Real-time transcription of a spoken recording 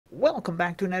Welcome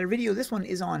back to another video. This one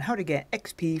is on how to get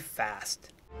XP fast.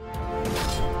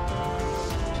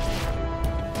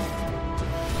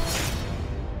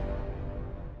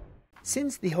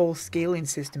 Since the whole scaling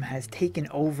system has taken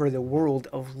over the world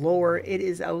of lore, it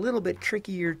is a little bit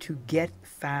trickier to get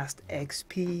fast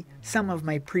XP. Some of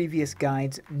my previous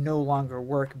guides no longer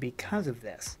work because of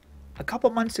this. A couple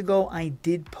months ago, I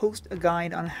did post a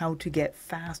guide on how to get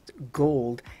fast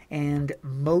gold, and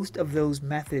most of those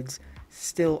methods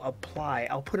still apply.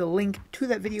 I'll put a link to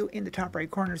that video in the top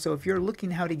right corner, so if you're looking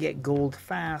how to get gold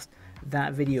fast,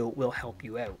 that video will help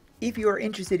you out. If you are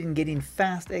interested in getting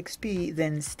fast XP,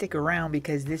 then stick around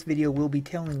because this video will be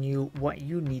telling you what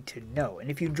you need to know. And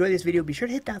if you enjoy this video, be sure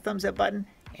to hit that thumbs up button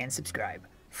and subscribe.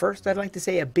 First, I'd like to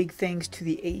say a big thanks to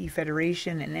the AE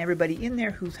Federation and everybody in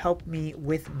there who's helped me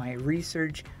with my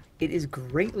research. It is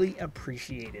greatly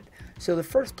appreciated. So the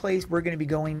first place we're going to be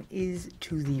going is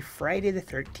to the Friday the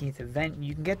 13th event.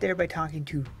 You can get there by talking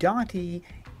to Dottie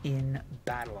in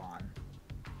Babylon.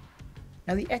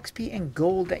 Now the XP and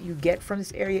gold that you get from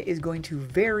this area is going to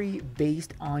vary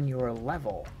based on your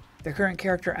level. The current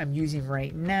character I'm using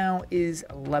right now is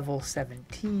level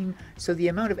 17, so the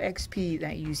amount of XP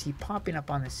that you see popping up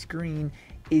on the screen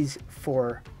is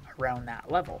for around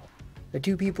that level. The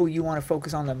two people you want to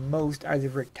focus on the most are the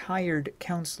retired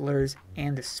counselors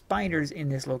and the spiders in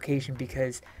this location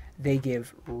because they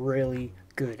give really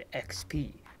good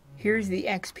XP. Here's the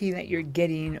XP that you're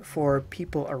getting for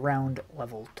people around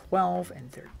level 12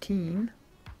 and 13.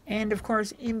 And of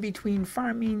course, in between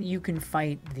farming, you can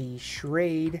fight the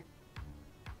Shrade,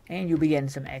 and you'll be getting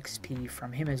some XP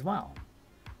from him as well.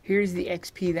 Here's the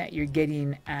XP that you're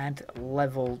getting at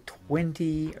level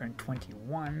 20 or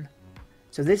 21.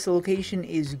 So this location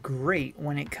is great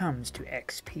when it comes to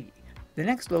XP. The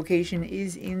next location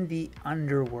is in the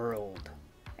Underworld.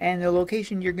 And the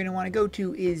location you're going to want to go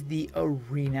to is the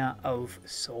Arena of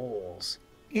Souls.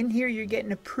 In here you're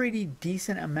getting a pretty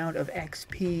decent amount of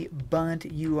XP, but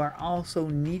you are also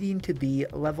needing to be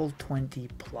level 20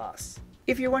 plus.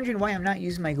 If you're wondering why I'm not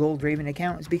using my Gold Raven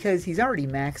account, it's because he's already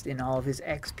maxed in all of his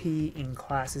XP in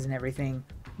classes and everything.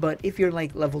 But if you're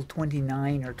like level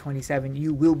 29 or 27,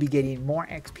 you will be getting more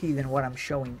XP than what I'm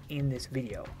showing in this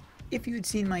video. If you had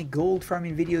seen my gold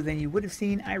farming video, then you would have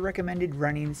seen I recommended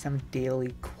running some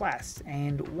daily quests,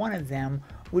 and one of them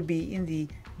would be in the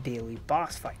daily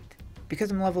boss fight. Because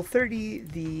I'm level 30,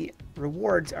 the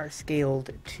rewards are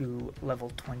scaled to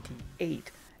level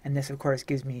 28, and this of course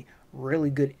gives me really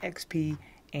good XP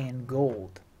and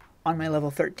gold. On my level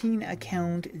 13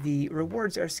 account, the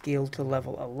rewards are scaled to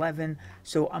level 11,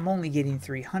 so I'm only getting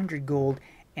 300 gold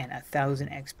and 1000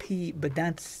 XP, but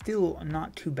that's still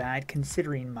not too bad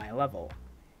considering my level.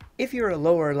 If you're a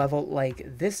lower level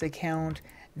like this account,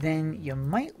 then you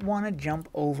might want to jump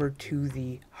over to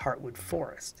the Heartwood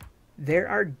Forest. There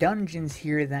are dungeons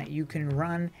here that you can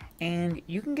run, and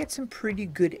you can get some pretty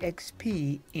good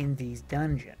XP in these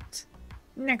dungeons.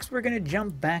 Next, we're going to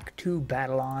jump back to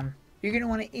Babylon. You're going to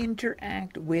want to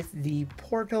interact with the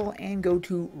portal and go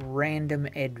to Random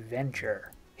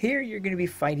Adventure. Here you're going to be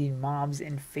fighting mobs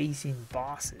and facing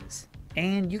bosses.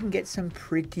 And you can get some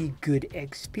pretty good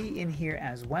XP in here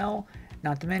as well.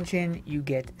 Not to mention you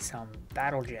get some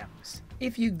battle gems.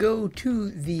 If you go to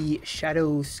the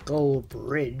Shadowskull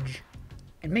Bridge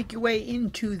and make your way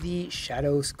into the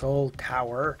Shadowskull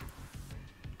Tower,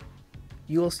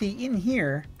 you'll see in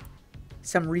here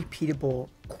some repeatable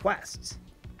quests.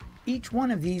 Each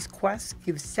one of these quests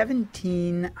gives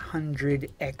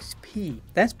 1700 XP.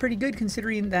 That's pretty good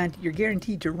considering that you're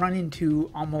guaranteed to run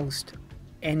into almost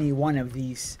any one of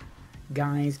these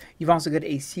guys. You've also got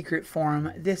a secret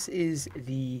form. This is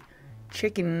the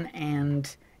chicken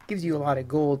and gives you a lot of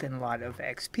gold and a lot of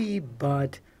XP,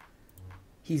 but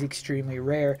he's extremely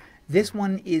rare. This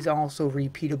one is also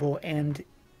repeatable, and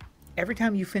every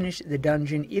time you finish the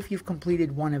dungeon, if you've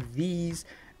completed one of these,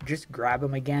 just grab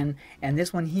them again. And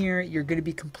this one here, you're going to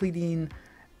be completing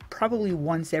probably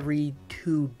once every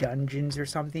 2 dungeons or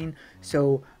something,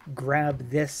 so grab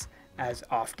this as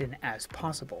often as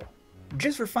possible.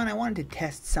 Just for fun, I wanted to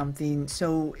test something.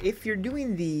 So if you're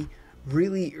doing the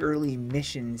really early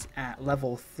missions at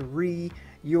level 3,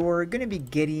 you're going to be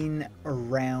getting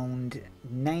around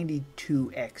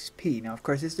 92 XP. Now of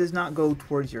course this does not go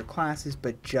towards your classes,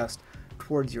 but just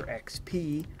towards your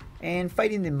XP. And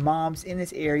fighting the mobs in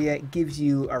this area gives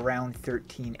you around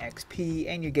 13 XP,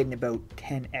 and you're getting about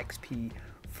 10 XP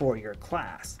for your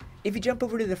class. If you jump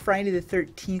over to the Friday the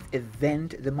 13th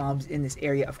event, the mobs in this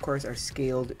area of course are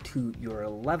scaled to your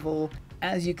level.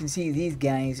 As you can see, these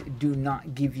guys do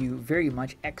not give you very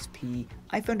much XP.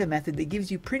 I found a method that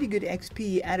gives you pretty good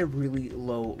XP at a really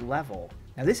low level.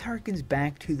 Now this harkens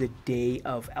back to the day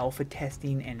of alpha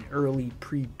testing and early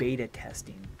pre-beta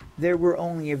testing. There were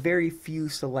only a very few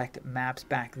select maps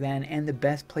back then, and the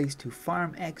best place to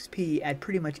farm XP at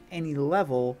pretty much any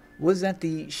level was at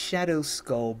the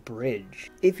Shadowskull bridge.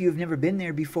 If you've never been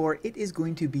there before, it is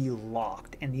going to be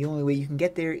locked, and the only way you can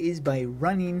get there is by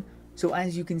running. So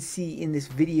as you can see in this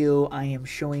video, I am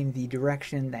showing the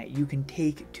direction that you can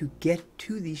take to get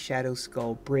to the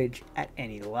Shadowskull bridge at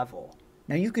any level.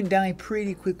 Now you can die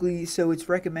pretty quickly, so it's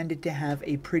recommended to have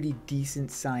a pretty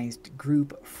decent sized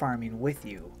group farming with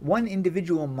you. One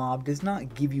individual mob does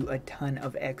not give you a ton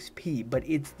of XP, but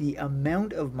it's the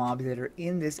amount of mobs that are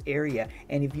in this area,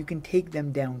 and if you can take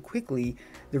them down quickly,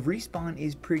 the respawn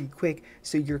is pretty quick,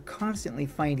 so you're constantly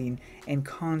fighting and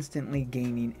constantly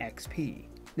gaining XP.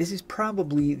 This is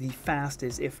probably the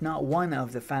fastest, if not one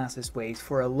of the fastest ways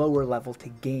for a lower level to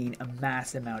gain a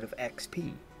mass amount of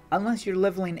XP. Unless you're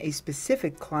leveling a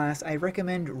specific class, I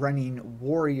recommend running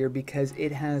Warrior because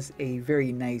it has a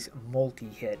very nice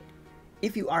multi-hit.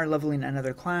 If you are leveling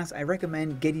another class, I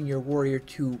recommend getting your Warrior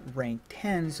to rank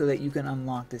 10 so that you can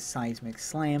unlock the Seismic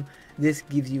Slam. This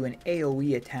gives you an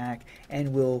AoE attack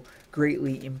and will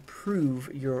greatly improve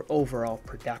your overall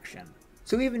production.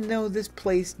 So even though this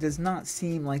place does not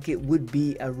seem like it would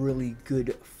be a really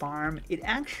good farm, it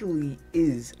actually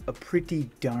is a pretty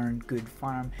darn good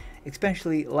farm,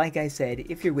 especially, like I said,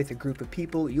 if you're with a group of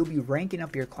people, you'll be ranking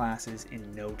up your classes in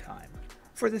no time.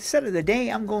 For the set of the day,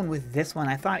 I'm going with this one.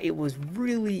 I thought it was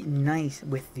really nice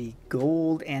with the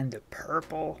gold and the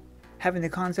purple. Having the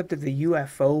concept of the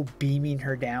UFO beaming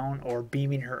her down or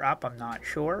beaming her up, I'm not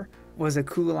sure, was a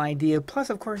cool idea.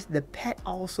 Plus, of course, the pet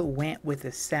also went with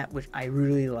the set, which I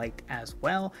really liked as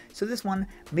well. So this one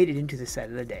made it into the set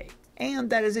of the day. And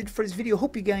that is it for this video.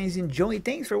 Hope you guys enjoyed.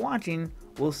 Thanks for watching.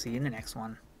 We'll see you in the next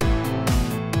one.